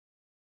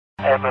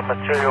I have a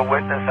material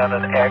witness on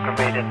an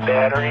aggravated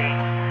battery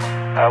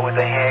with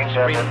a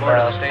handgun. The Supreme Court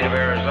of the State of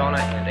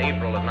Arizona in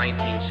April of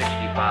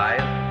 1965,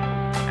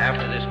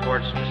 after this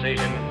court's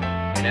decision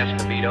in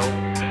Escobedo,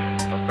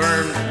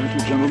 affirmed... Thank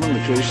you, gentlemen.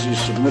 The case is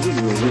submitted.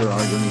 We'll hear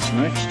arguments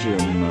next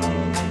in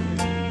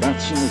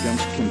Batson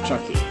against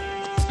Kentucky.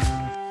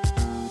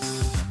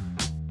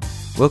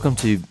 Welcome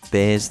to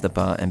Bears, the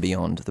Bar and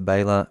Beyond, the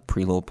Baylor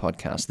Pre-Law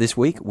Podcast. This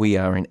week we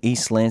are in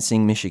East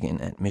Lansing,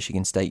 Michigan at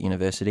Michigan State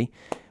University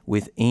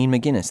with Ian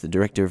McGinnis, the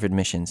Director of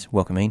Admissions.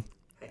 Welcome, Ian.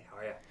 Hey, how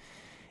are you?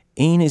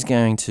 Ian is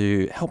going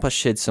to help us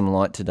shed some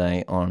light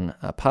today on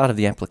a part of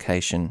the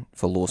application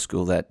for law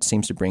school that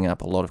seems to bring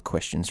up a lot of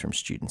questions from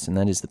students, and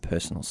that is the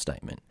personal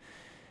statement.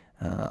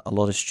 A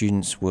lot of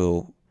students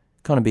will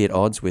kind of be at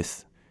odds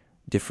with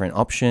different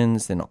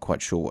options. They're not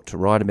quite sure what to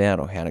write about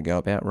or how to go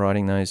about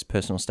writing those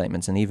personal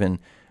statements, and even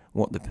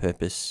what the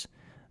purpose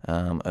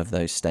of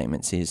those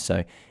statements is.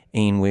 So,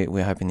 Ian,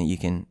 we're hoping that you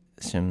can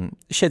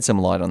shed some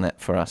light on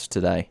that for us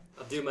today.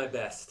 I'll do my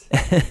best.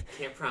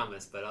 Can't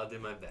promise, but I'll do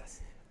my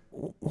best.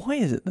 Why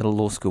is it that a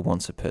law school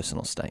wants a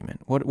personal statement?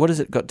 What has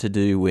it got to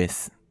do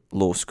with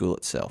law school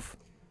itself?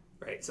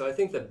 Right. So I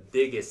think the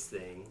biggest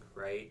thing,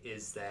 right,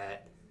 is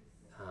that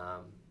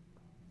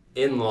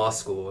in law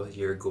school,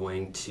 you're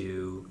going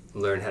to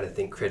learn how to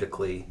think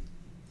critically,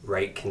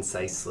 write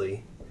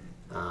concisely,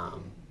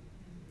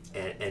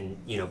 and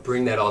you know,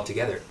 bring that all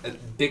together. A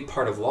big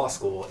part of law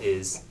school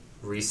is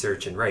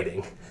research and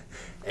writing.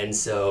 And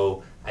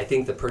so I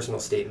think the personal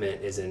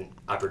statement is an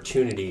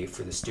opportunity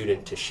for the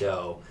student to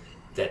show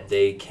that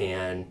they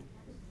can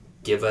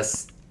give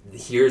us,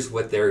 here's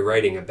what they're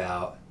writing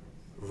about,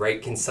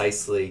 write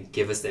concisely,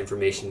 give us the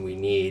information we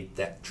need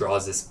that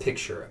draws this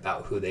picture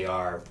about who they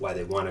are, why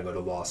they want to go to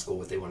law school,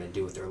 what they want to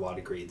do with their law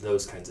degree,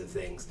 those kinds of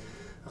things.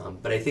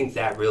 But I think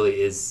that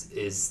really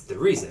is the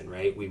reason,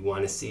 right? We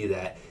want to see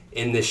that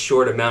in this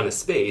short amount of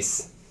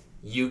space,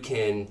 you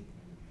can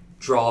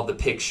draw the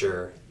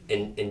picture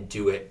and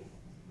do it,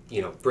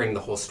 you know, bring the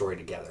whole story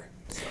together.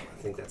 So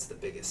I think that's the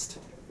biggest.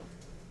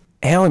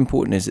 How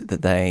important is it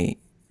that they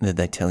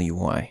tell you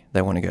why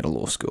they want to go to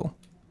law school?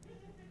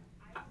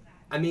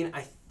 I mean,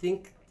 I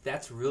think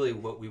that's really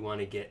what we want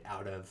to get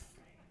out of,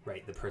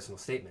 right, the personal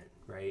statement,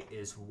 right,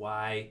 is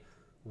why,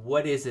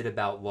 what is it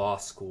about law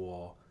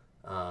school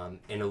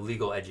and a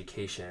legal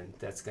education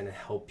that's going to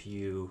help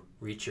you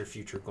reach your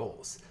future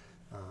goals?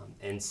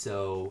 And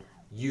so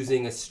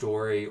using a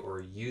story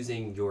or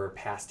using your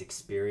past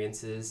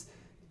experiences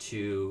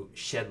to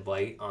shed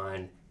light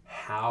on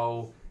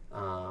how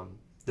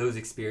those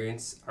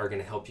experiences are going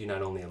to help you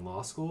not only in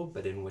law school,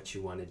 but in what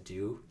you want to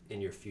do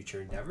in your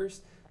future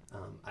endeavors,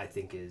 I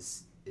think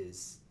is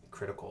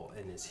critical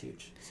and is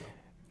huge. So,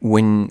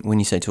 when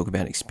you say talk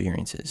about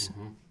experiences,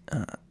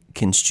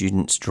 can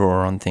students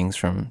draw on things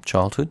from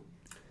childhood?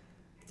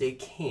 They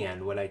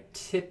can. What I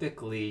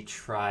typically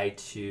try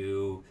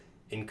to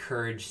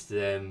encourage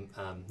them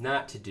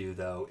not to do,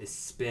 though, is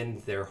spend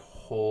their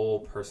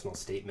whole personal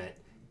statement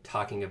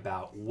talking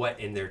about what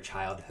in their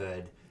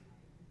childhood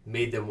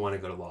made them want to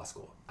go to law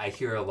school. I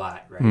hear a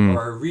lot, right?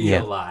 Or I read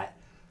a lot.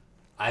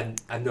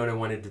 I've known I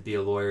wanted to be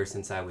a lawyer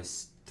since I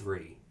was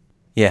 3.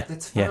 Yeah,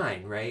 that's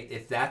fine, right?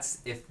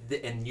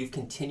 And you've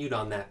continued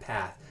on that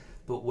path.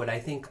 But what I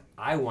think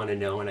I want to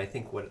know, and I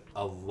think what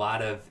a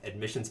lot of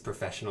admissions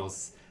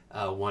professionals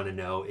want to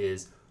know,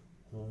 is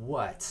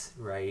what,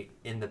 right,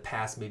 in the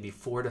past maybe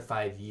 4 to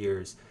 5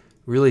 years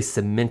really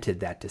cemented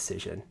that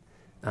decision.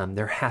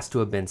 There has to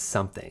have been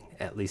something,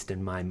 at least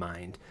in my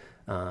mind,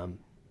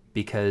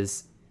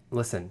 because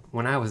listen,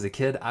 when I was a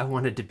kid, I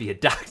wanted to be a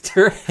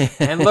doctor,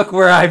 and look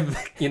where I've,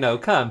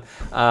 come.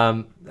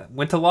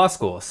 Went to law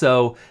school.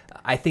 So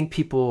I think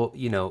people,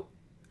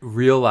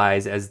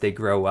 realize as they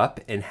grow up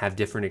and have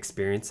different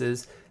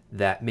experiences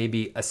that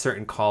maybe a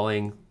certain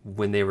calling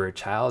when they were a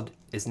child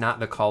is not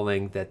the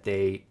calling that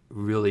they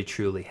really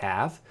truly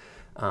have.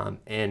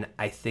 And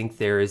I think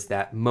there is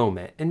that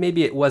moment, and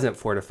maybe it wasn't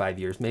 4 to 5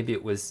 years, maybe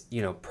it was,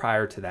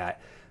 prior to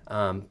that.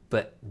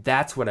 But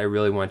that's what I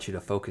really want you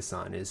to focus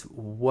on, is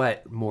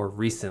what more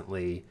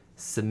recently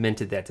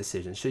cemented that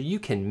decision. So you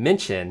can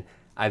mention,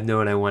 I've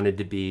known I wanted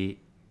to be,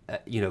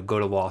 go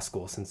to law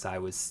school since I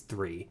was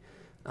 3.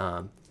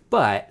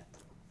 But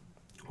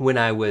when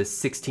I was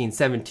 16,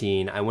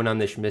 17, I went on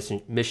this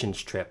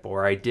missions trip,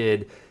 or I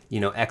did,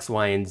 X,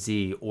 Y, and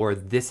Z, or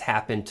this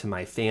happened to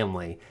my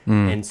family.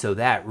 And so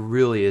that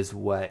really is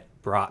what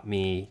brought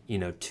me,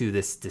 to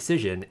this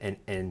decision.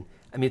 And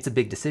I mean, it's a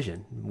big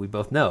decision. We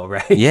both know,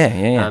 right?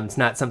 Yeah. It's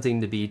not something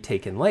to be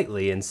taken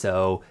lightly. And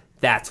so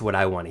that's what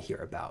I want to hear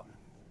about.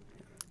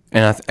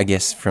 And I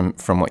guess from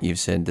what you've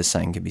said, the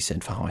same could be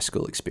said for high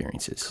school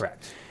experiences.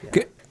 Correct.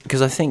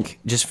 Because I think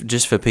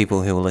just for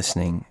people who are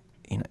listening,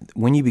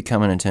 when you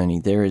become an attorney,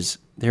 there is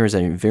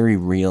a very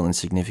real and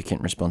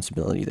significant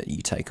responsibility that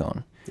you take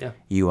on. Yeah.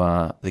 You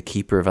are the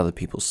keeper of other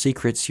people's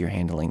secrets. You're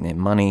handling their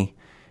money.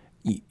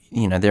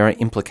 There are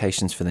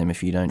implications for them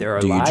if you don't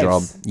do your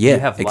job. Yeah, you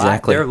have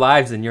exactly. Their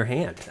lives in your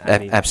hand.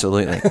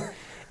 Absolutely.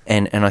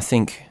 and I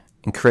think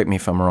and correct me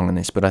if I'm wrong on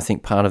this, but I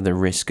think part of the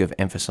risk of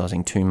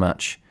emphasizing too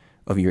much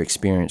of your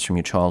experience from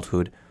your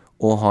childhood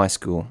or high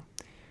school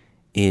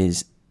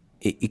is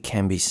it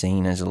can be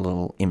seen as a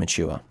little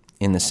immature,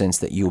 in the sense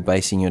that you're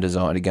basing your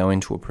desire to go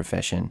into a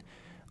profession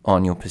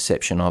on your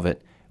perception of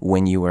it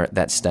when you were at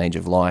that stage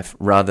of life,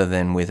 rather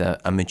than with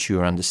a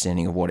mature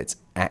understanding of what it's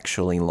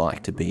actually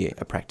like to be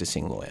a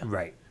practicing lawyer.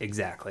 Right,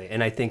 exactly.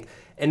 And I think,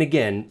 and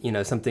again,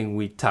 something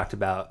we talked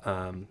about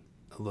a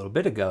little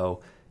bit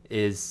ago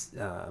is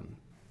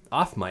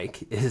off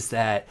mic, is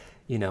that,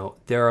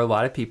 there are a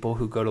lot of people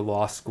who go to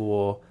law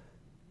school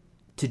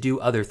to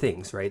do other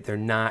things, right? They're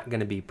not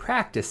going to be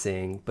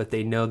practicing, but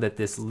they know that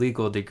this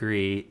legal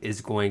degree is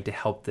going to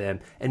help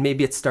them. And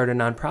maybe it's start a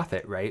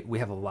nonprofit, right? We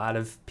have a lot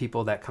of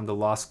people that come to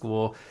law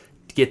school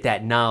to get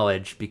that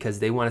knowledge because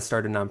they want to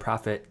start a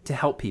nonprofit to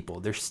help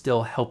people. They're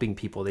still helping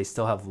people. They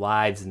still have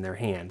lives in their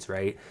hands,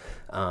 right?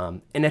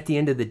 And at the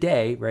end of the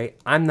day, right,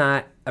 I'm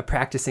not a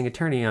practicing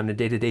attorney on a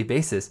day-to-day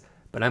basis,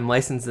 but I'm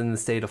licensed in the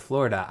state of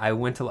Florida. I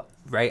went to,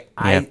 right?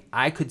 Yeah.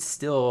 I could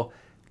still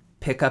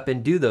pick up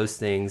and do those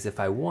things if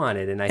I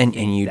wanted. And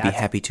you'd be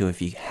happy to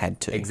if you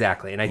had to.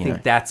 Exactly. And I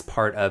think that's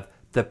part of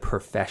the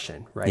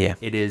profession, right? Yeah.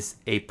 It is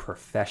a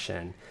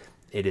profession.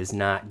 It is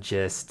not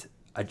just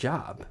a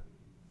job.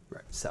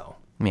 Right. So.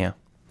 Yeah.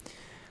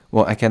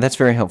 Well, okay, that's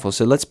very helpful.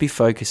 So let's be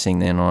focusing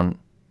then on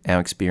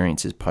our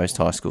experiences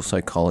post-high school,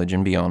 so college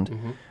and beyond.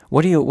 Mm-hmm.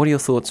 What are your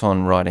thoughts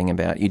on writing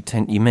about,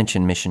 you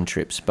mentioned mission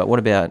trips, but what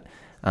about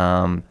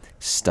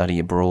study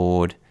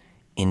abroad,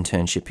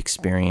 internship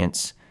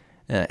experience?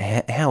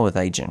 How are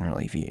they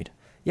generally viewed?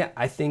 Yeah,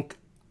 I think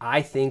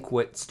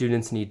what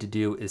students need to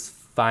do is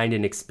find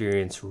an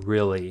experience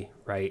really,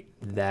 right,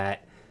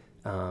 that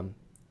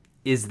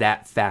is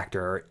that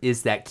factor or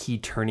is that key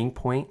turning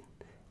point,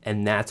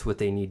 and that's what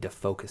they need to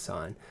focus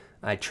on.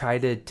 I try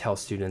to tell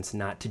students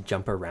not to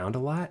jump around a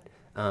lot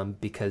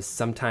because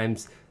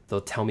sometimes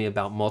they'll tell me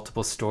about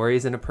multiple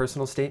stories in a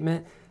personal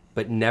statement,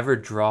 but never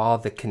draw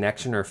the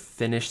connection or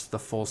finish the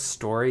full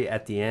story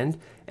at the end.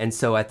 And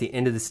so at the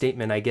end of the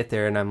statement, I get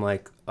there and I'm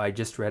like, I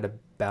just read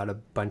about a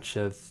bunch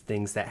of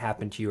things that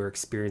happened to you or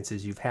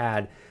experiences you've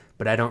had,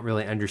 but I don't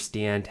really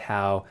understand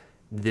how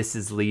this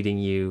is leading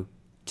you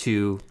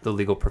to the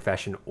legal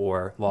profession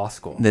or law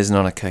school. There's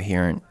not a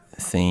coherent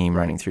theme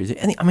running through.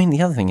 I mean,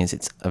 the other thing is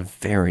it's a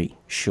very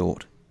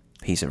short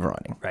piece of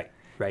writing.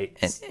 Right.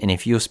 And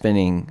if you're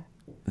spending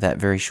that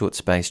very short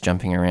space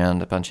jumping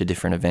around a bunch of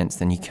different events,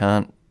 then you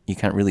can't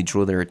really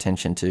draw their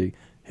attention to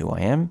who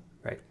I am,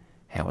 right?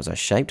 How was I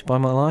shaped by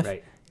my life,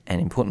 right?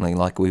 And importantly,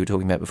 like we were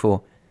talking about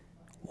before,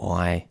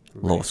 why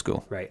law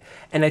school, right?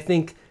 And I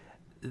think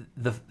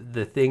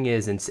the thing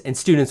is, and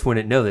students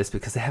wouldn't know this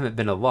because they haven't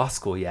been to law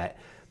school yet,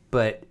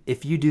 but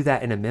if you do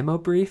that in a memo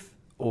brief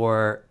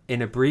or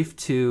in a brief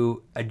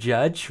to a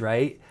judge,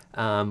 right?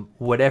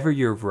 Whatever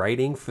you're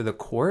writing for the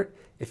court,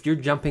 if you're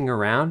jumping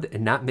around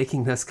and not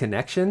making those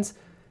connections,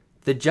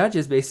 the judge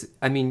is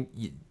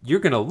you're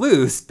going to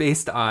lose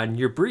based on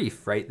your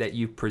brief, right, that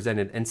you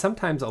presented. And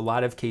sometimes a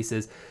lot of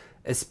cases,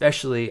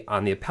 especially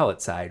on the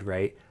appellate side,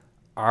 right,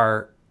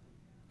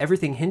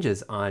 everything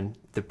hinges on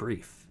the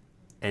brief.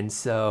 And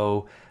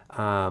so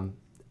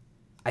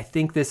I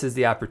think this is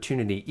the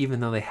opportunity,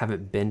 even though they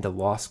haven't been to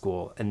law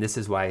school, and this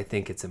is why I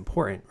think it's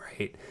important,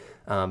 right,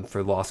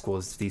 for law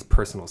schools, these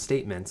personal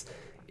statements,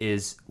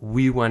 is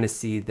we want to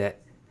see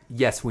that,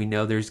 yes, we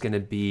know there's going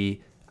to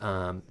be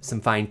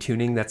some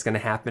fine-tuning that's going to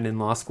happen in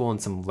law school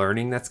and some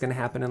learning that's going to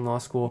happen in law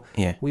school.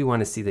 Yeah. We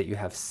want to see that you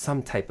have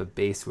some type of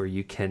base where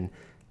you can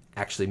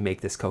actually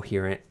make this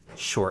coherent,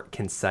 short,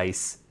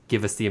 concise,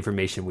 give us the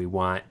information we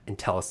want, and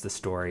tell us the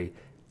story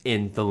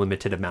in the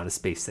limited amount of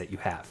space that you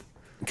have.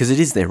 Because it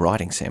is their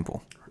writing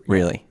sample,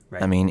 really.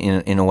 Right. I mean,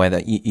 in a way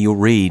that you'll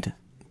read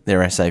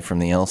their essay from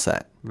the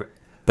LSAT, right.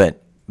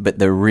 But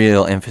the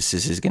real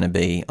emphasis is going to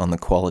be on the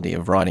quality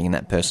of writing in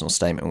that personal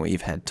statement where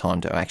you've had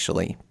time to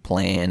actually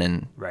plan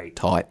and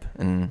type.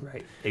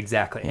 Right,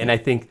 exactly. Yeah. And I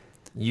think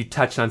you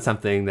touched on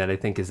something that I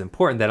think is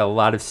important that a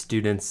lot of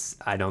students,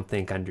 I don't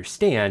think,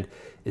 understand,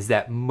 is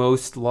that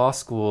most law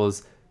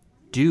schools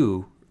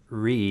do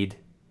read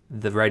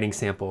the writing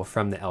sample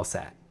from the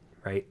LSAT,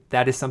 right?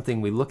 That is something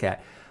we look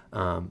at.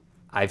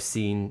 I've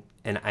seen,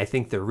 and I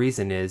think the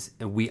reason is,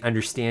 and we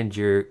understand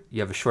you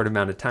have a short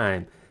amount of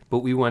time, but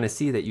we want to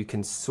see that you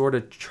can sort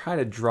of try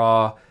to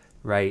draw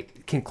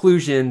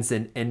conclusions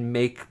and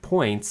make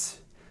points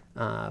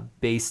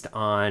based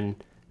on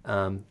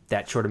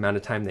that short amount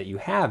of time that you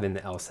have in the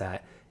LSAT,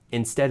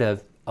 instead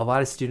of a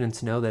lot of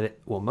students know that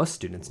most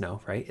students know,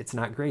 right? It's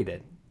not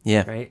graded.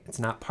 Yeah. Right? It's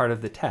not part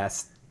of the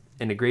test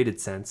in a graded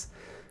sense.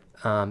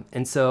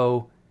 And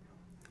so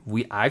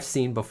I've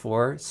seen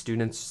before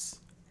students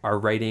are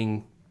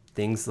writing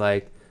things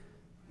like,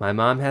 my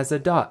mom has a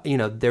dog.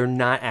 They're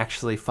not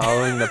actually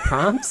following the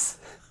prompts,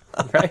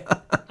 right?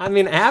 I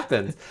mean, it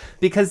happens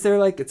because they're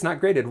like, it's not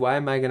graded. Why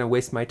am I going to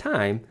waste my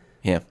time?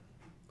 Yeah.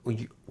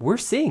 We're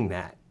seeing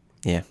that.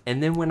 Yeah.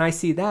 And then when I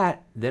see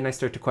that, then I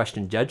start to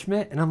question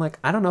judgment, and I'm like,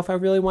 I don't know if I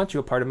really want you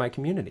a part of my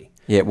community.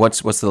 Yeah,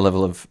 what's the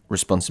level of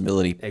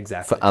responsibility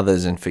Exactly. for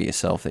others and for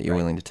yourself that you're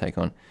willing to take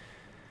on?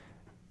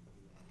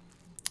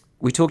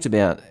 We talked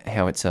about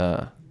how it's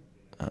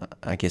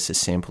I guess, a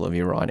sample of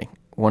your writing.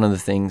 One of the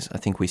things I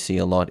think we see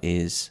a lot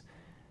is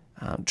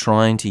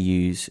trying to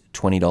use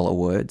 $20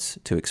 words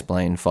to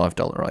explain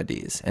 $5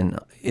 ideas. And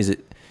is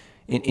it,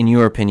 in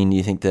your opinion, do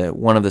you think that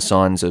one of the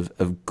signs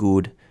of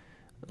good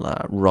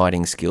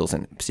writing skills,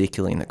 and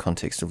particularly in the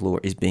context of law,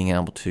 is being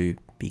able to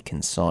be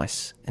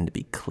concise and to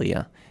be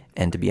clear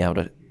and to be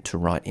able to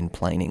write in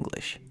plain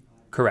English?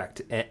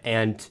 Correct.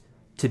 And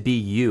to be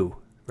you,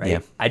 right? Yeah.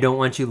 I don't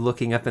want you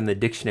looking up in the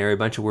dictionary a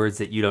bunch of words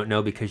that you don't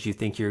know because you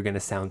think you're going to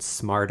sound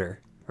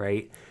smarter,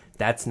 right?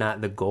 That's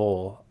not the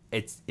goal.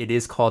 It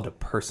is called a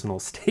personal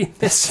statement.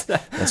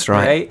 That's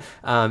right.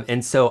 Right?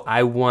 And so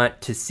I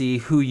want to see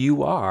who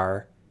you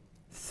are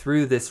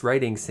through this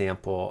writing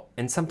sample.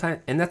 And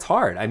that's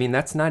hard. I mean,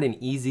 that's not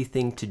an easy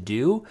thing to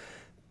do.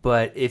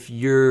 But if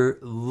you're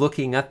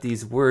looking up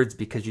these words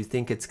because you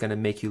think it's going to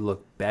make you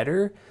look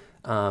better,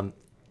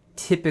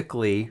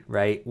 typically,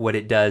 right, what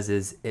it does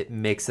is it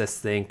makes us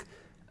think,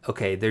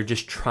 okay, they're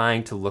just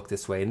trying to look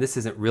this way, and this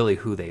isn't really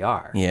who they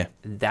are. Yeah.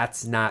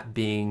 That's not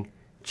being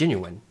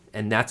genuine,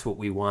 and that's what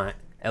we want.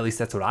 At least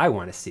that's what I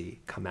want to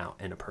see come out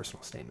in a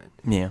personal statement.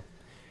 Yeah.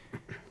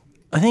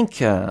 I think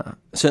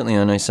certainly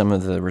I know some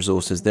of the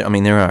resources there. I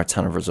mean, there are a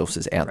ton of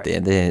resources out there.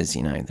 There's,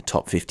 the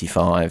top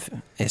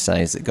 55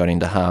 essays that got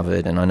into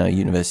Harvard, and I know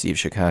University of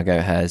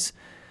Chicago has,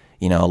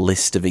 a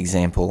list of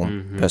example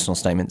personal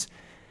statements.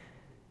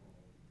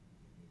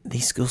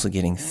 These schools are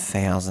getting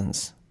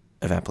thousands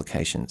of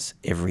applications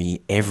every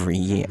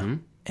year,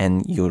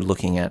 and you're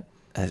looking at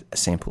a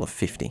sample of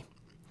 50.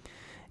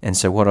 And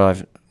so what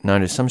I've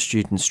noticed some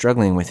students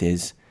struggling with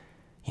is,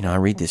 I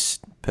read this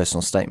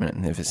personal statement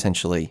and they've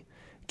essentially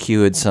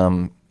cured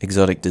some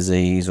exotic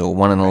disease or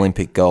won an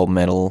Olympic gold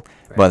medal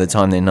by the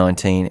time they're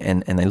 19,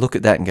 and they look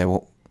at that and go,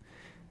 well,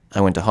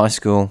 I went to high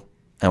school,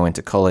 I went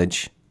to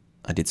college,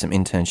 I did some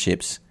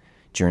internships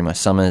during my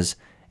summers,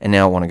 and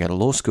now I want to go to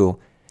law school.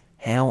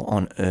 How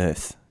on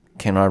earth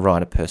can I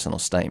write a personal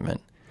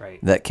statement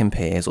that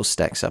compares or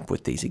stacks up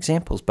with these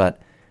examples?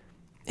 But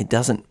you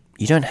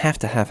don't have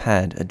to have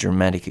had a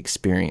dramatic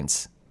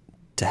experience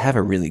to have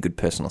a really good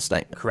personal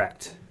statement.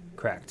 Correct.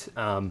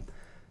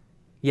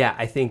 Yeah,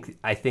 I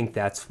think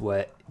that's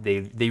what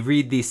they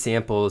read these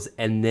samples,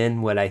 and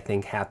then what I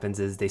think happens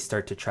is they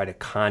start to try to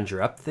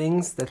conjure up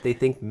things that they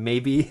think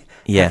maybe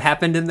have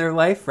happened in their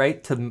life,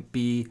 right? To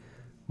be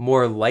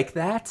more like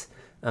that,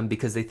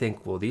 because they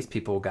think, well, these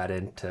people got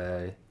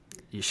into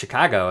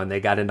Chicago and they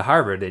got into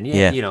Harvard, and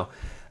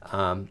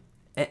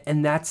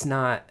and that's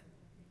not.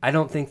 I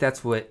don't think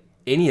that's what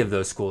any of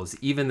those schools,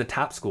 even the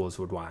top schools,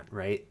 would want,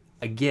 right?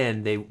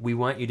 Again, we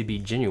want you to be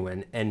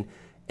genuine, and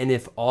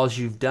if all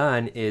you've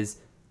done is,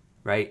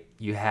 right,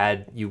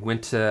 you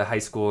went to high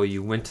school,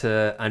 you went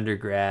to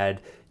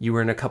undergrad, you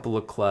were in a couple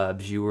of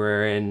clubs, you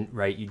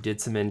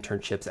did some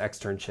internships,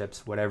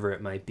 externships, whatever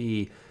it might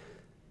be.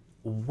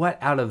 What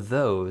out of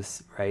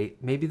those, right?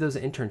 Maybe those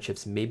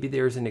internships, maybe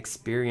there's an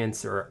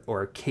experience or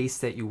a case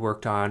that you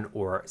worked on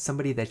or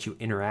somebody that you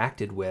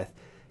interacted with,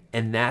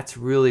 and that's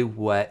really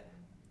what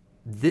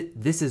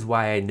this is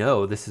why I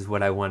know this is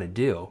what I want to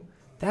do.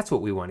 That's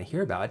what we want to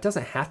hear about. It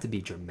doesn't have to be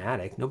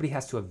dramatic. Nobody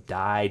has to have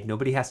died.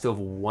 Nobody has to have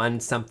won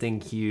something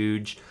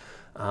huge.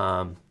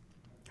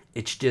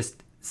 It's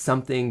just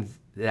something,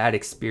 that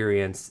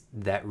experience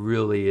that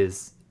really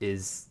is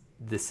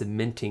the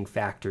cementing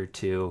factor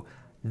to,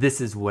 this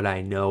is what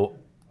I know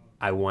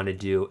I want to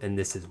do, and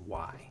this is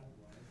why.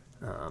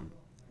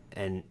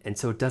 And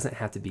so it doesn't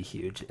have to be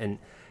huge. And,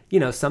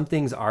 some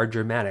things are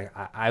dramatic.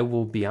 I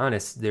will be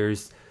honest,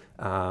 there's...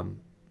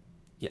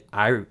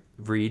 I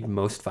read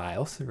most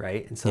files,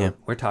 right? And so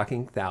we're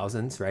talking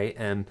thousands, right?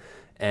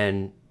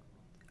 And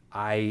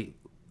I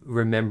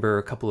remember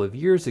a couple of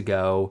years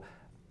ago,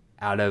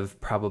 out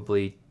of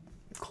probably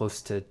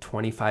close to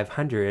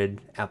 2,500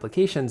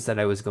 applications that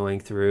I was going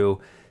through,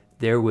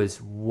 there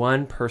was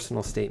one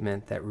personal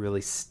statement that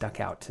really stuck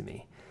out to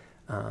me.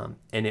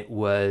 And it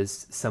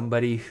was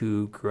somebody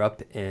who grew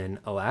up in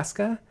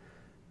Alaska,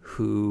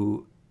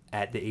 who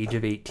at the age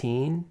of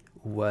 18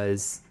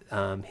 was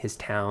his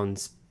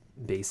town's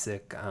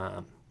basic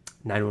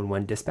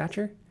 911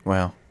 dispatcher.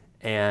 Wow.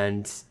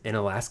 And in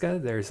Alaska,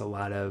 there's a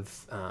lot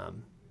of,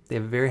 they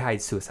have a very high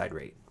suicide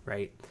rate,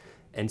 right?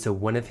 And so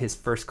one of his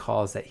first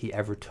calls that he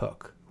ever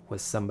took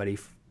was somebody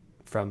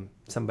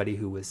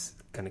who was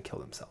going to kill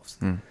themselves.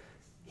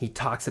 He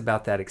talks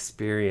about that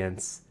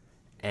experience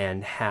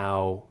and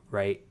how,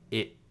 right,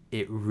 it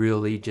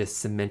really just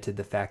cemented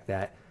the fact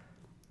that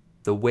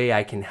the way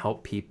I can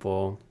help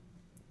people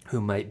who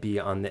might be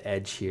on the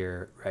edge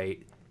here,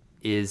 right,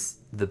 is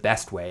the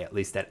best way, at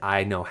least that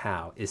I know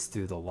how, is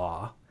through the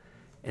law.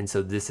 And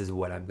so this is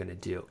what I'm going to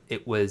do.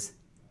 It was,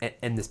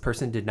 and this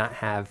person did not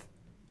have,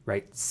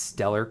 right,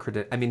 stellar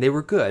credit. I mean, they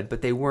were good,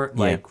 but they weren't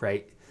like,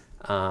 right,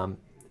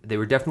 they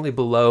were definitely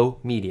below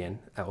median,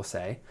 I will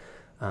say.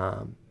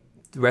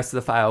 the rest of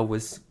the file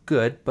was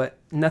good, but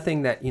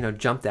nothing that,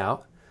 jumped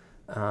out.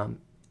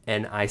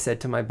 And I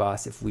said to my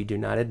boss, if we do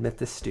not admit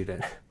this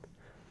student,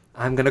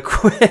 I'm going to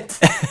quit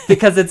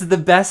because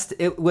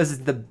it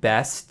was the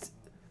best,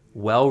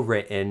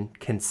 well-written,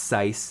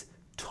 concise,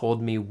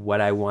 told me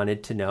what I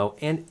wanted to know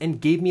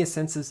and gave me a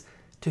sense as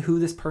to who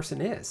this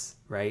person is,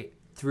 right?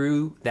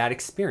 Through that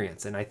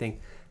experience. And I think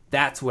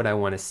that's what I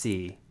want to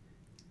see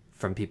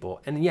from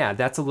people. And yeah,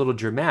 that's a little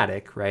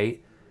dramatic,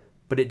 right?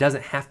 But it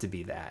doesn't have to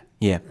be that.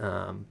 Yeah.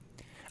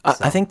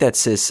 I think that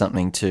says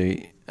something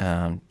to,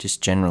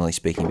 just generally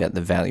speaking, about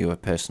the value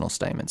of personal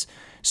statements.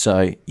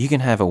 So you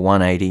can have a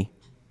 180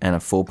 and a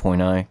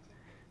 4.0,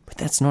 but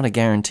that's not a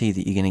guarantee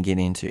that you're going to get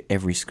into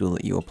every school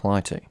that you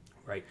apply to.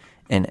 Right.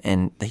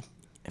 And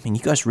you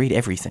guys read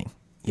everything.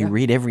 You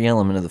read every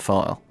element of the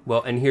file.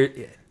 Well, and here,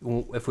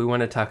 if we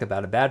want to talk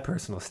about a bad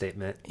personal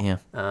statement,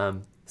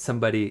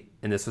 somebody,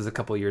 and this was a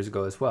couple of years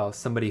ago as well,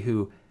 somebody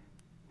who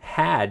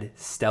had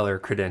stellar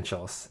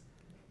credentials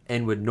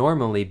and would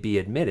normally be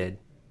admitted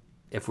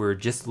if we're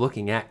just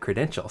looking at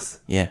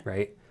credentials,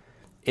 right?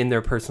 In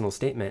their personal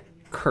statement,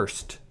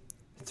 cursed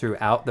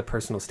throughout the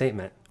personal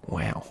statement.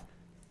 Wow.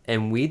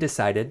 And we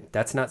decided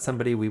that's not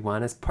somebody we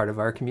want as part of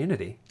our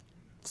community.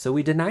 So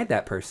we denied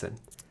that person.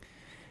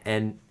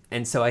 And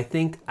so I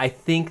think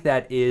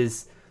that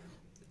is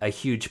a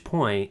huge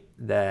point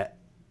that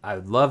I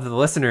would love the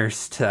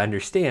listeners to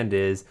understand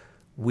is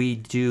we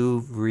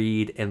do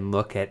read and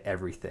look at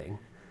everything.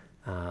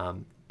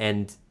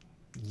 And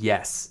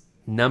yes,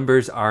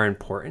 numbers are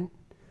important,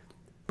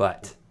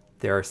 but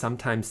there are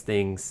sometimes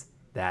things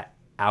that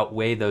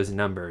outweigh those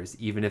numbers,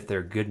 even if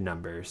they're good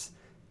numbers,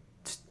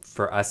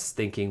 for us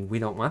thinking we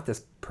don't want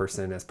this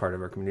person as part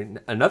of our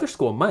community. Another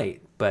school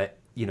might, but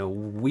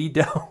we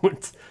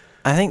don't.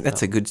 I think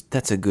that's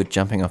a good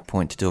jumping off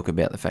point to talk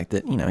about the fact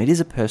that it is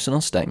a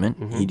personal statement.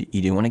 Mm-hmm.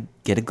 You do want to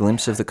get a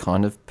glimpse of the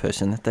kind of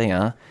person that they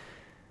are,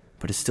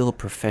 but it's still a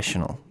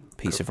professional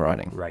piece of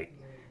writing, right?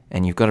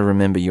 And you've got to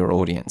remember your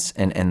audience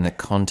and the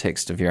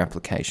context of your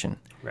application.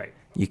 Right.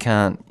 You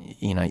can't,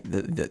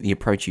 the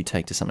approach you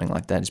take to something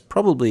like that is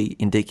probably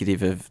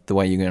indicative of the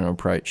way you're going to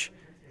approach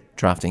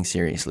drafting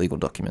serious legal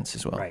documents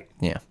as well. Right.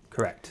 Yeah.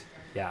 Correct.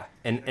 Yeah.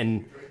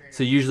 And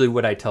so usually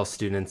what I tell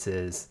students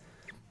is,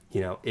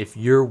 if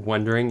you're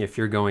wondering if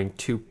you're going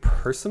too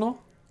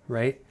personal,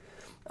 right?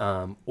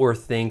 Or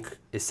think,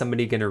 is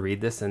somebody going to read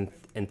this and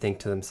think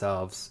to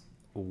themselves,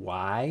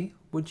 why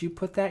would you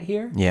put that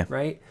here? Yeah.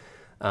 Right.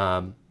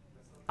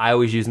 I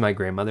always use my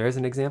grandmother as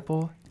an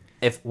example.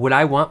 Would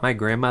I want my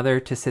grandmother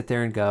to sit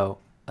there and go,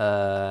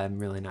 I'm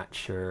really not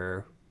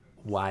sure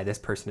why this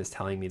person is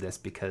telling me this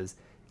because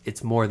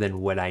it's more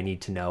than what I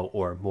need to know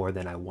or more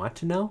than I want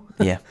to know?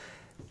 Yeah.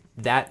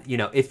 That,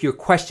 if you're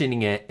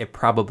questioning it, it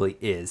probably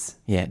is.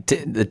 Yeah,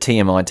 the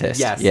TMI test.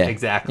 Yes, yeah.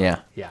 Exactly.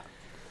 Yeah.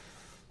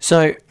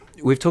 So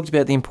we've talked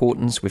about the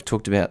importance. We've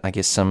talked about, I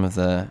guess, some of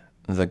the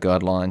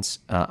guidelines.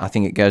 I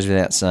think it goes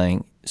without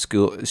saying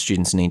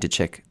students need to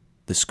check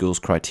the school's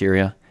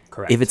criteria.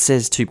 Correct. If it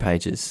says 2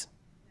 pages,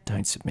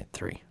 don't submit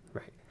 3.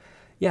 Right.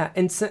 Yeah,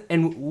 and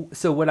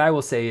so what I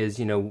will say is,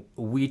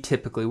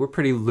 we're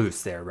pretty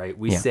loose there, right?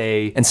 We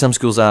say, and some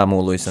schools are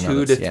more loose than 2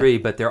 others. to 3,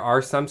 but there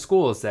are some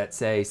schools that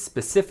say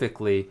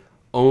specifically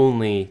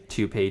only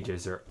 2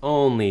 pages or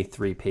only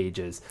 3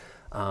 pages,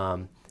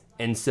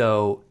 and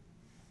so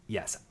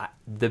yes,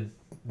 the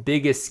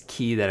biggest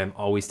key that I'm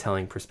always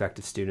telling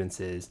prospective students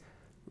is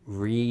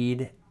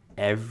read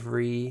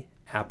every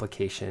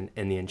application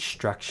and the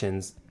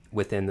instructions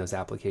within those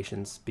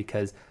applications,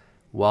 because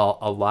while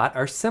a lot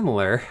are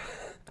similar,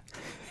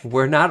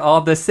 we're not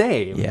all the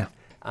same. Yeah.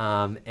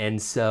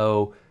 And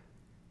so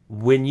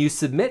when you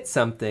submit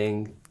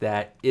something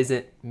that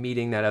isn't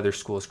meeting that other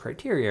school's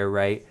criteria,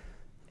 right,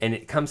 and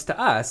it comes to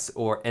us,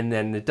 and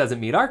then it doesn't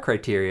meet our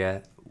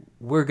criteria,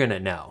 we're going to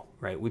know,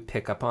 right? We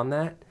pick up on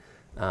that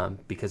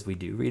because we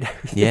do read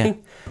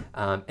everything.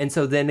 Yeah. And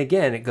so then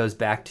again, it goes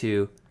back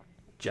to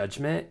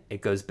judgment.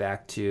 It goes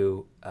back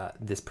to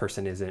this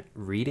person isn't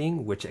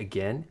reading, which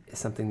again is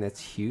something that's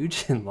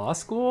huge in law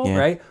school,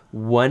 right?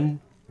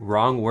 One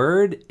wrong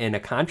word in a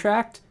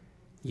contract,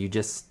 you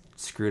just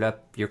screwed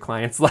up your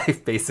client's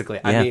life, basically.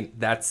 Yeah. I mean,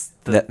 that's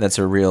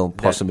a real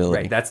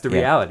possibility. Right, that's the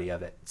reality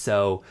of it.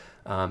 So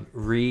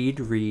read.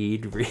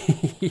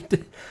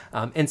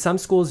 And some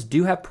schools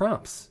do have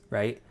prompts,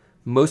 right?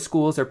 Most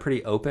schools are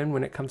pretty open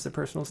when it comes to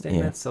personal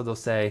statements. So they'll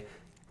say,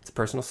 it's a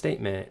personal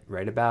statement,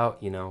 write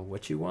about,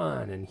 what you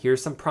want, and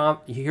here's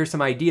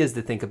some ideas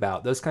to think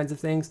about, those kinds of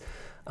things.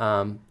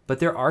 But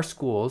there are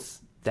schools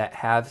that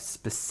have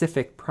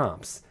specific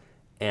prompts.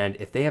 And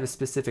if they have a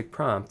specific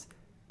prompt,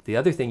 the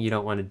other thing you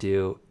don't want to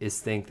do is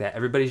think that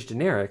everybody's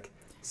generic.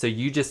 So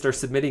you just are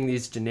submitting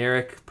these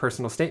generic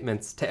personal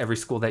statements to every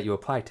school that you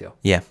apply to.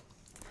 Yeah.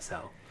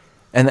 So.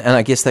 And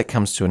I guess that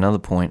comes to another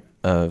point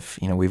of,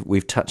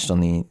 we've touched on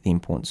the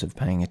importance of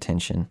paying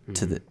attention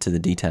to the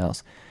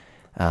details.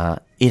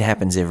 It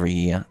happens every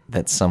year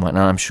that someone, and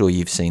I'm sure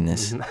you've seen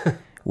this,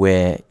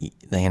 where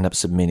they end up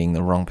submitting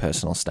the wrong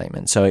personal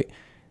statement. So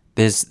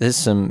there's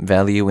some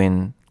value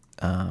in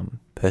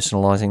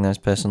personalizing those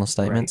personal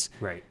statements.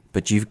 Right.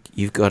 But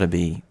you've got to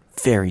be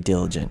very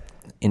diligent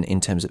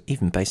in terms of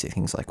even basic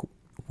things like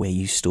where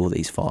you store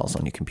these files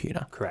on your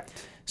computer. Correct.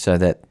 So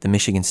that the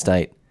Michigan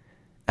State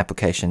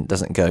application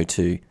doesn't go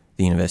to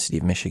the University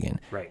of Michigan.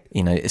 Right.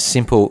 You know, a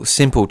simple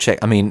check.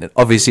 I mean,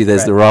 obviously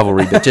there's Right. the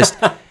rivalry, but just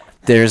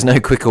there is no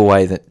quicker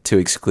way to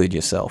exclude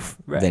yourself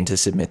Right. than to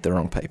submit the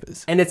wrong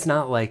papers. And it's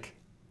not like,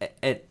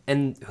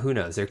 and who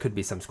knows, there could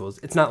be some schools.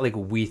 It's not like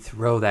we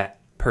throw that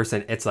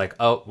person, it's like,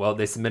 oh, well,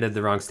 they submitted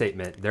the wrong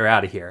statement, they're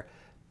out of here.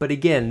 But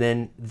again,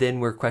 then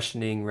we're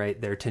questioning, right,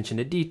 their attention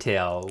to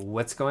detail,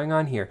 what's going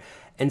on here.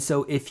 And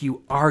so if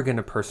you are going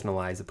to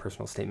personalize a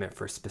personal statement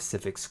for a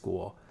specific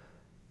school,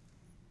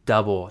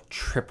 double,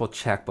 triple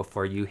check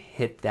before you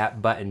hit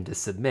that button to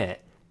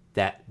submit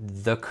that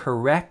the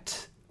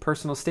correct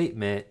personal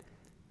statement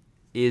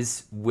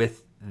is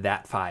with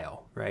that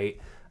file, right?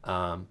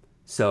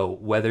 So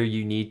whether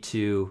you need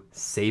to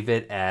save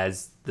it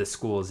as the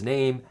school's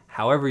name,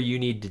 however you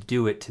need to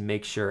do it to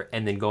make sure,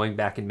 and then going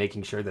back and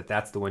making sure that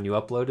that's the one you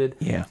uploaded,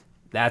 Yeah.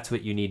 that's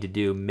what you need to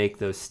do, make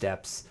those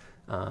steps,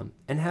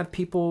 and have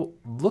people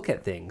look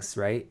at things,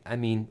 right? I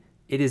mean,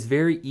 it is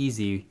very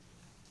easy,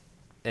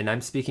 and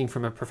I'm speaking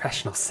from a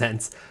professional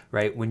sense,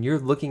 right? When you're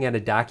looking at a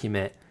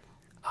document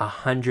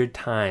 100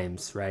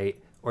 times, right?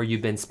 Or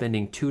you've been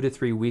spending 2 to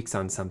 3 weeks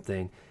on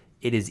something,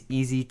 it is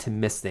easy to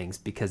miss things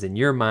because in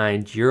your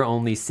mind, you're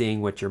only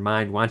seeing what your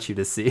mind wants you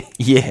to see.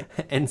 Yeah.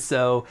 And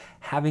so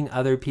having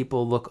other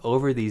people look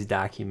over these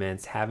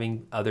documents,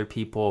 having other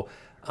people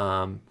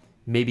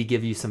maybe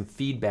give you some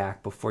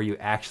feedback before you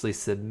actually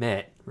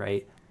submit,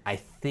 right, I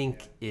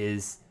think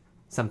is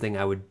something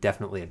I would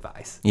definitely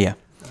advise. Yeah.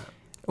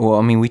 Well,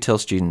 I mean, we tell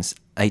students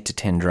 8 to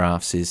 10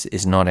 drafts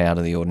is not out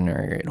of the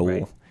ordinary at all.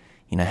 Right.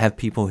 You know, have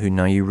people who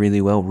know you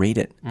really well read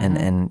it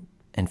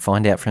and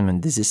find out from them,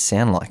 does this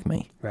sound like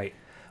me? Right.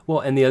 Well,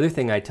 and the other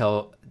thing I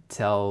tell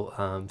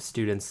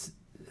students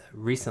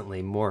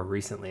more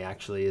recently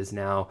actually, is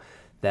now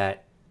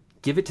that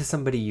give it to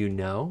somebody you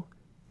know,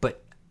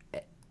 but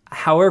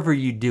however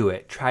you do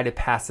it, try to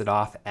pass it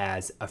off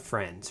as a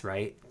friend,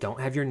 right? Don't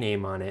have your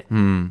name on it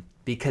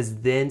because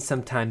then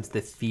sometimes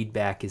the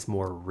feedback is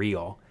more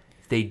real.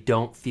 They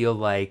don't feel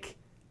like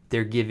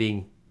they're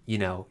giving,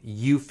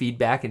 you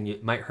feedback and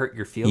it might hurt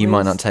your feelings. You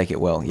might not take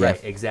it well. Yeah.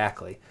 Right,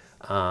 exactly.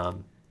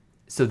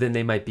 So then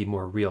they might be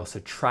more real. So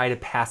try to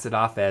pass it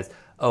off as,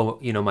 oh,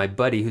 my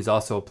buddy who's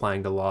also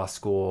applying to law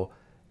school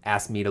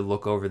asked me to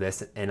look over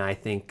this, and I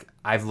think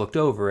I've looked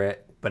over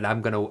it, but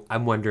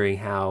I'm wondering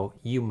how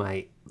you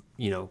might,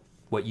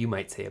 what you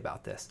might say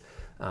about this.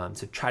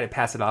 So try to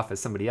pass it off as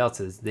somebody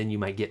else's, then you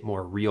might get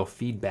more real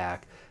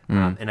feedback.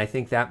 And I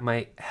think that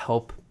might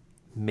help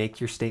make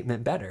your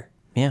statement better.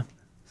 Yeah.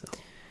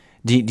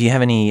 Do you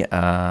have any,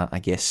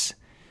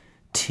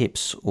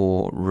 tips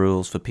or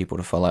rules for people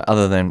to follow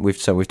other than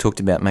we've talked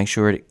about make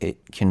sure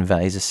it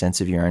conveys a sense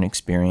of your own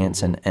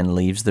experience and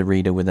leaves the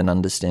reader with an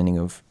understanding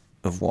of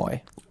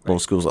why law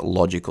school's a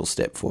logical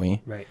step for you.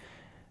 Right.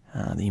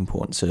 The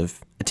importance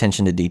of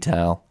attention to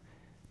detail,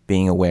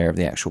 being aware of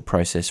the actual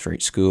process for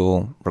each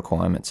school,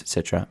 requirements,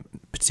 etc.,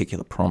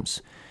 particular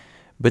prompts.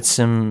 But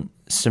some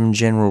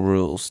general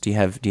rules. Do you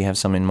have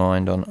some in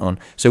mind on?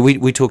 So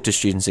we talk to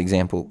students,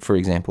 for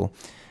example,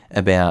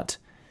 about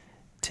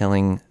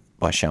telling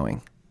by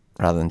showing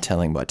rather than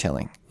telling by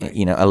telling. Right.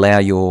 Allow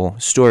your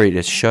story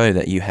to show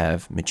that you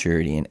have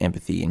maturity and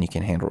empathy and you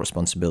can handle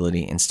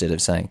responsibility instead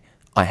of saying,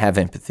 I have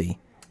empathy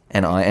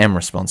and I am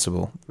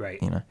responsible.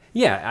 Right.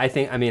 Yeah, I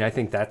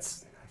think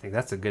that's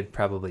a good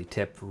probably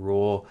tip,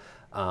 rule.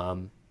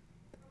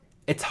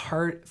 It's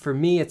hard for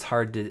me,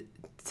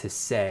 to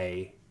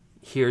say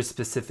here's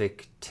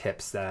specific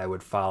tips that I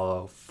would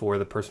follow for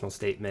the personal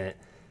statement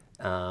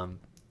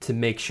to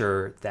make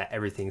sure that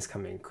everything's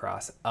coming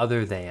across,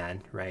 other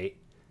than, right,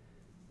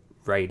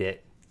 write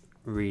it,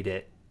 read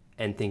it,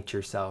 and think to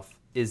yourself,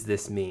 is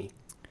this me?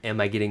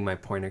 Am I getting my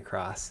point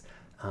across?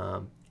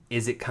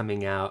 Is it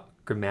coming out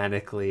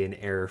grammatically and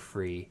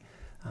error-free?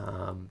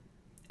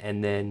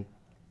 And then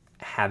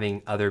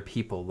having other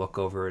people look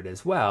over it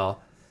as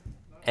well.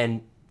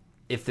 And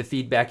if the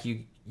feedback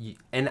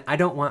and I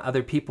don't want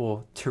other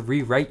people to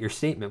rewrite your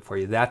statement for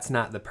you. That's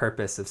not the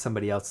purpose of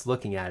somebody else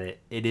looking at it.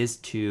 It is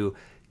to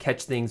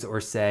catch things or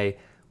say,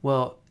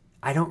 well,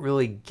 I don't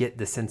really get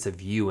the sense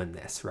of you in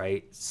this,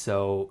 right?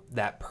 So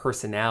that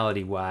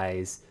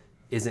personality-wise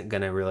isn't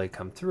going to really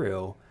come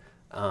through.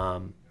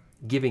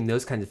 Giving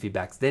those kinds of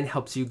feedbacks then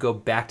helps you go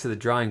back to the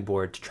drawing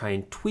board to try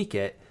and tweak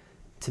it,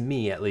 to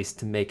me at least,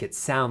 to make it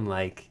sound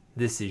like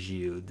this is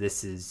you,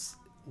 this is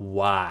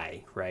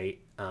why, right?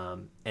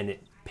 And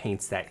it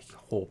paints that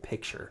whole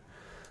picture.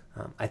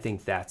 I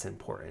think that's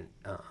important,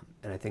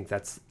 and I think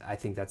that's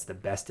the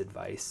best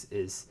advice.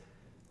 Is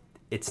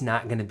it's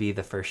not going to be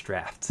the first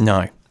draft.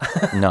 No.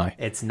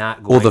 It's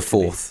not going or the to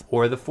fourth.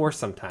 Or the fourth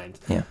sometimes.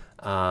 Yeah.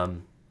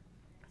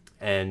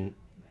 And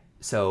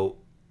so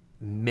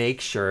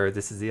make sure,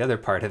 this is the other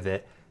part of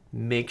it,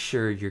 make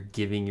sure you're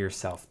giving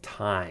yourself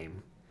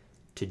time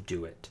to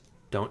do it.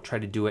 don't try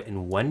to do it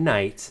in one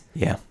night.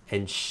 Yeah.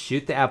 And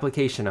shoot the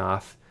application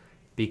off,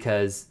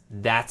 because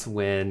that's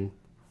when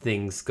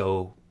things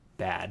go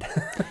bad.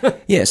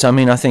 Yes, I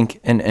mean, I think,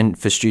 and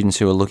for students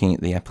who are looking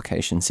at the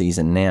application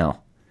season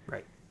now,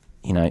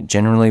 Right.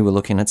 Generally we're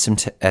looking at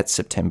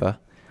September.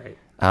 Right.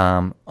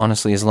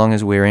 Honestly, as long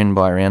as we're in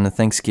by around the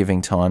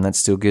Thanksgiving time, that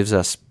still gives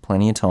us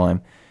plenty of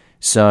time.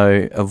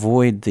 So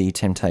avoid the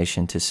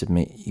temptation to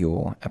submit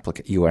your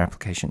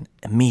application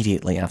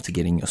immediately after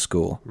getting your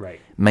score. Right.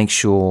 Make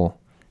sure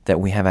that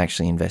we have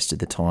actually invested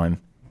the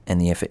time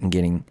and the effort in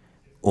getting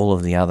all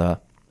of the other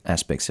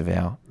aspects of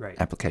our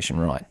application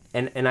right.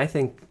 And I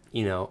think,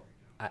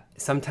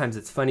 sometimes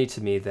it's funny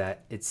to me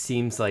that it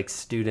seems like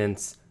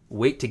students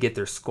wait to get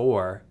their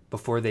score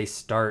before they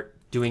start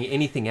doing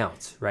anything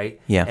else, right?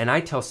 Yeah. And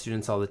I tell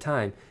students all the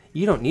time,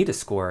 you don't need a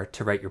score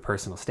to write your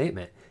personal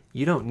statement.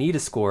 You don't need a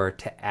score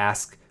to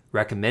ask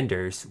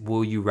recommenders,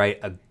 will you write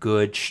a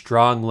good,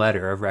 strong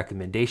letter of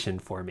recommendation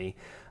for me?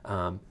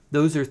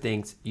 Those are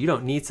things, you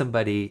don't need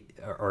somebody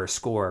or a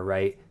score,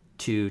 right,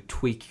 to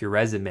tweak your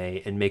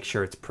resume and make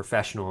sure it's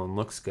professional and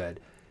looks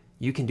good.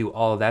 You can do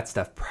all of that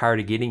stuff prior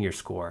to getting your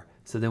score.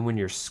 So then when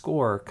your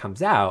score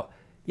comes out,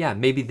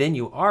 maybe then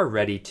you are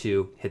ready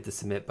to hit the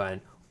submit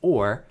button.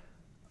 Or,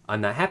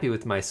 I'm not happy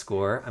with my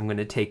score, I'm going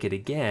to take it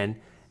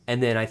again.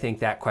 And then I think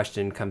that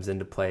question comes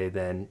into play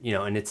then,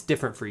 and it's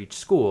different for each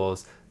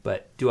schools,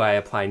 but do I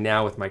apply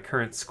now with my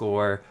current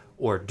score,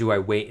 or do I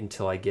wait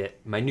until I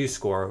get my new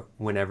score,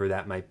 whenever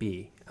that might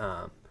be?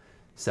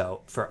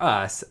 So for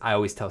us, I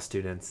always tell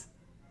students,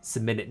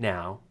 submit it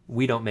now.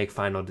 We don't make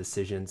final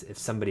decisions if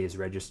somebody is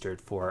registered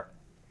for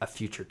a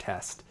future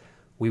test.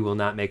 We will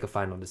not make a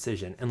final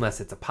decision unless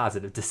it's a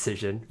positive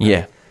decision.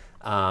 Right?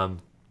 Yeah.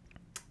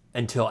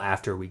 Until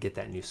after we get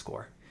that new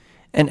score.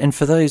 And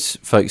for those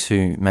folks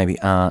who maybe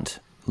aren't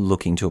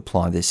looking to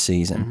apply this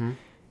season,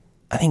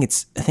 I think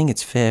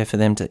it's fair for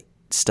them to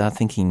start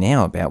thinking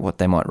now about what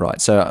they might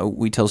write. So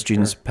we tell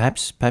students,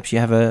 perhaps you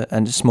have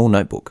a small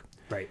notebook.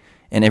 Right.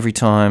 And every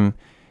time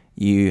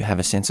you have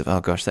a sense of,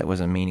 oh gosh, that was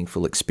a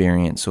meaningful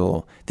experience,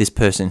 or this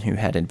person who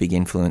had a big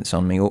influence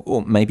on me,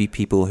 or maybe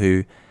people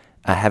who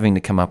are having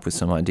to come up with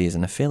some ideas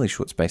in a fairly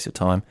short space of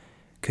time,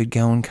 could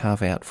go and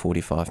carve out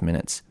 45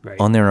 minutes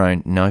on their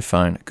own, no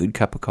phone, a good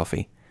cup of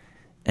coffee,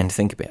 and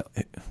think about,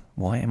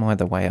 why am I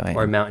the way I am?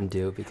 Or Mountain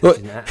Dew,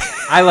 because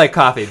I like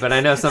coffee, but I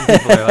know some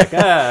people are like,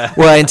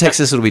 Well, in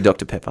Texas it'll be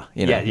Dr. Pepper.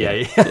 Yeah.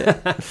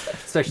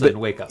 Especially in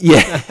Wake Up.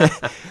 Yeah.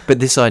 But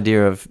this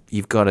idea of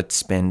you've got to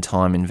spend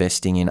time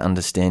investing in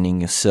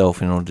understanding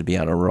yourself in order to be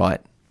able to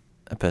write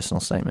a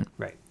personal statement.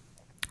 Right.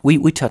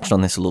 We touched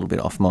on this a little bit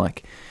off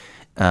mic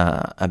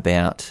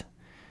about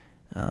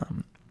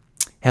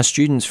how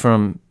students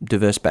from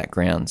diverse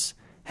backgrounds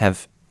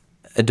have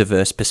a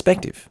diverse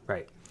perspective.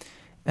 Right.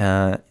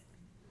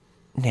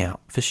 Now,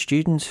 for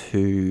students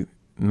who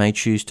may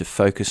choose to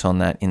focus on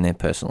that in their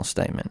personal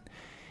statement,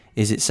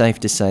 is it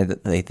safe to say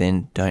that they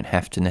then don't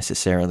have to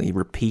necessarily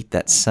repeat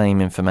that same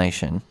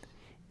information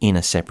in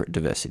a separate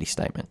diversity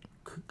statement?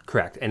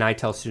 Correct. And I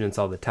tell students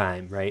all the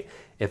time, right,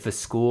 if a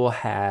school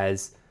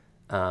has,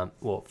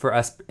 for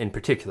us in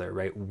particular,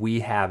 right,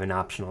 we have an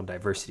optional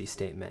diversity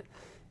statement.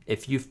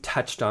 If you've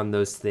touched on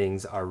those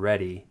things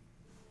already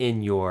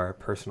in your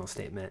personal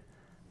statement,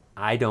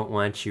 I don't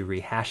want you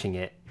rehashing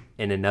it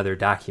in another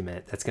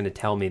document that's going to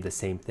tell me the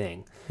same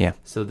thing. Yeah.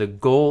 So the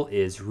goal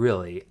is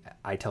really,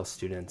 I tell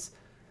students,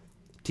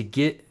 to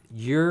get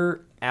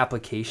your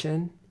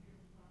application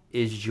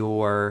is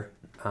your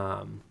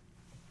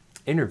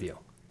interview.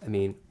 I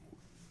mean,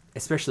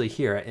 especially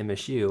here at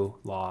MSU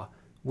Law,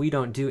 we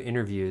don't do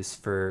interviews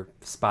for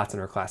spots in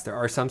our class. There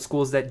are some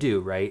schools that do,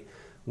 right?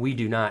 We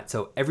do not.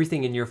 So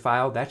everything in your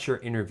file, that's your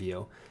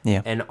interview.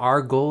 Yeah. And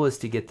our goal is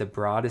to get the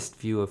broadest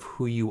view of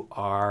who you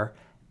are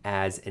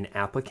as an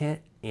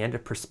applicant and a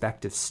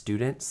prospective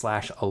student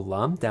 /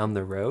 alum down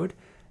the road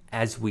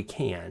as we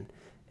can.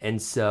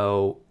 And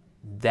so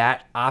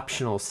that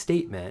optional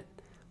statement,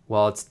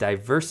 while it's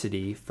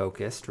diversity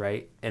focused,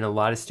 right? And a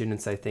lot of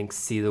students, I think,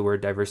 see the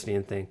word diversity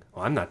and think,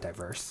 well, I'm not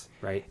diverse,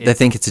 right? They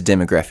think it's a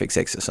demographics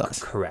exercise.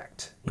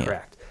 Correct. Yeah.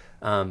 Correct.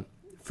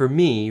 For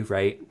me,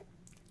 right,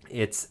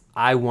 it's,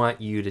 I want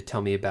you to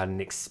tell me about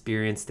an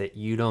experience that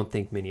you don't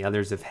think many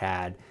others have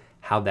had,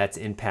 how that's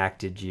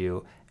impacted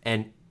you.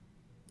 And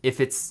if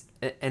it's,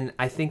 and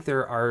I think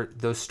there are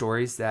those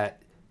stories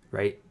that,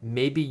 right,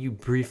 maybe you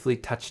briefly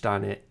touched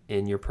on it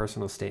in your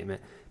personal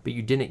statement, but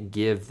you didn't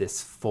give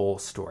this full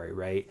story,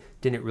 right?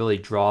 Didn't really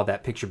draw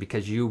that picture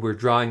because you were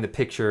drawing the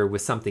picture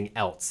with something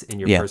else in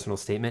your personal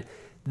statement.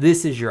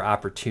 This is your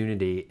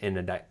opportunity in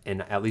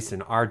at least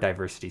in our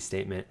diversity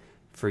statement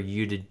for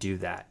you to do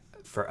that.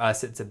 For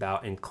us, it's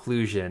about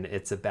inclusion.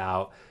 It's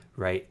about,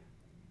 right,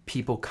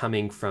 people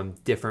coming from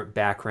different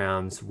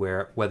backgrounds,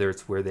 whether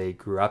it's where they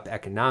grew up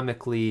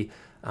economically,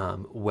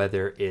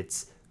 whether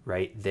it's,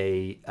 right,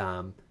 they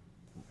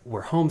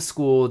were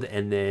homeschooled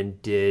and then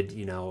did,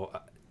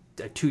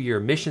 a 2-year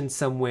mission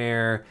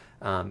somewhere,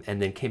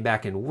 and then came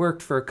back and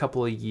worked for a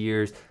couple of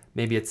years.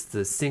 Maybe it's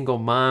the single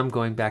mom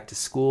going back to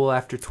school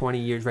after 20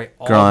 years, right?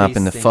 Growing up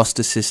in the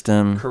foster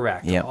system.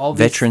 Correct. Yeah. All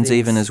these Veterans things,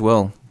 even as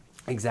well.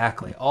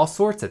 Exactly. All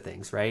sorts of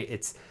things, right?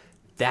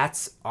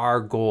 That's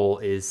our goal,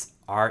 is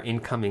our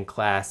incoming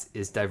class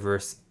is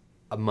diverse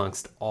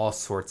amongst all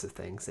sorts of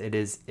things. And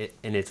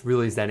it's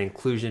really is that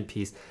inclusion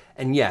piece.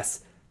 And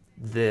yes,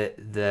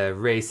 the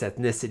race,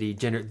 ethnicity,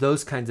 gender,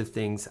 those kinds of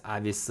things,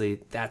 obviously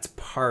that's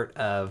part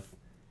of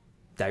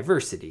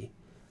diversity.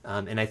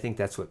 And I think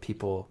that's what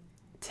people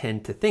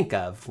tend to think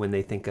of when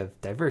they think of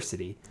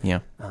diversity. Yeah.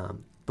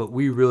 But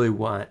we really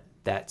want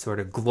that sort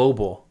of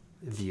global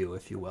view,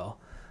 if you will.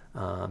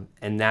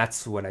 And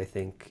that's what I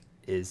think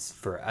is,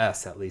 for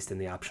us, at least in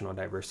the optional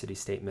diversity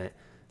statement,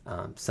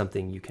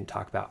 something you can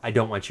talk about. I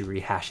don't want you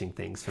rehashing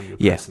things from your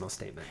personal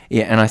statement.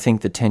 Yeah, and I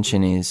think the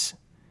tension is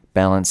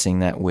balancing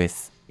that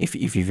with,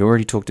 if you've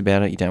already talked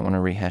about it, you don't want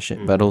to rehash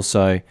it, but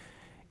also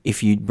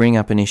if you bring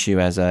up an issue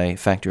as a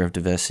factor of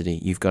diversity,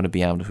 you've got to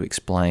be able to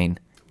explain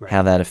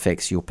how that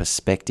affects your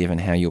perspective and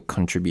how you'll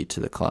contribute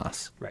to the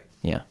class. Right.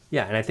 Yeah.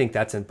 Yeah, and I think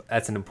that's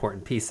an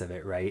important piece of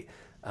it, right?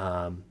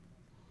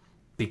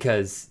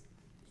 Because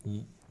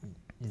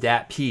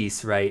that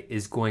piece, right,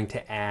 is going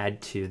to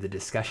add to the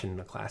discussion in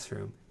the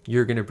classroom.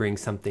 You're going to bring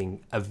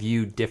a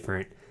view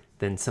different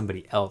than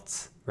somebody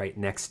else right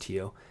next to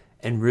you.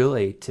 And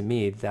really, to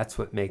me, that's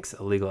what makes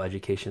a legal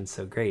education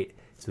so great,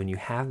 is when you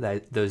have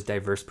those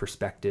diverse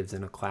perspectives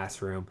in a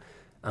classroom,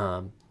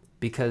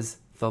 because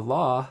the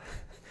law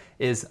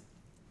is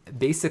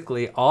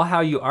basically all how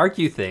you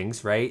argue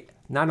things, right?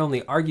 Not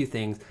only argue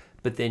things,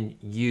 but then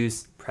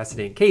use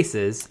precedent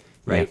cases,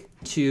 right,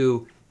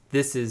 to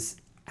this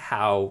is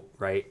how,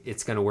 right,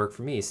 it's going to work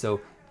for me.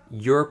 So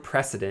your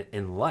precedent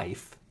in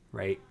life,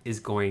 right, is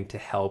going to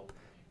help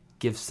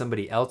give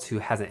somebody else who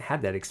hasn't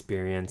had that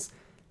experience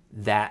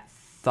that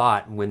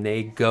thought when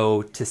they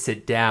go to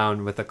sit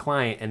down with a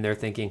client and they're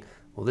thinking,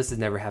 well, this has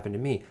never happened to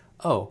me.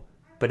 Oh,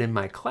 but in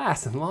my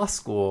class in law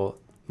school,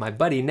 my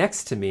buddy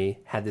next to me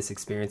had this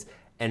experience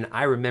and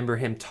I remember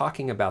him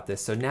talking about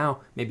this. So now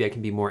maybe I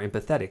can be more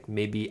empathetic.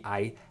 Maybe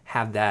I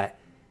have that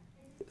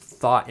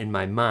thought in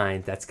my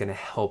mind that's going to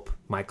help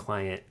my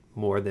client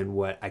more than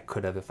what I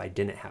could have if I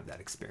didn't have that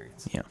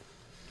experience. Yeah.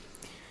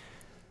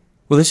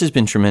 Well, this has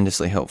been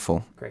tremendously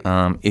helpful. Great.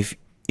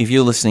 If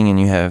you're listening and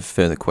you have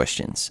further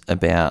questions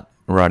about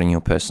writing your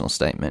personal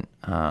statement,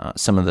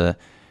 some of the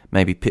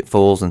maybe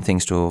pitfalls and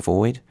things to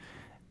avoid,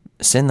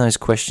 send those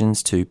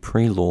questions to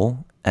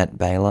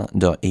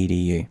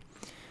prelaw@baylor.edu.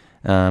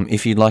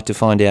 If you'd like to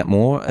find out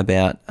more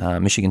about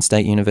Michigan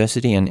State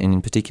University and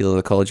in particular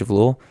the College of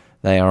Law,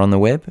 they are on the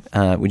web.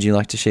 Would you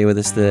like to share with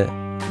us the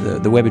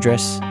web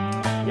address?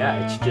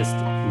 Yeah, it's just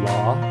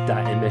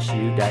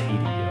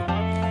law.msu.edu.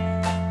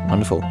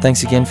 Wonderful.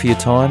 Thanks again for your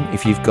time.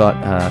 If you've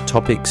got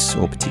topics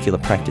or particular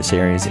practice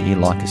areas that you'd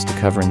like us to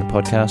cover in the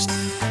podcast,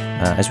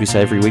 as we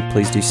say every week,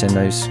 please do send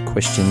those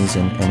questions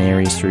and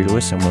areas through to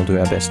us and we'll do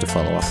our best to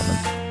follow up on them.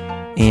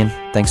 Ian,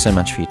 thanks so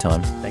much for your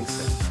time. Thanks,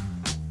 Phil.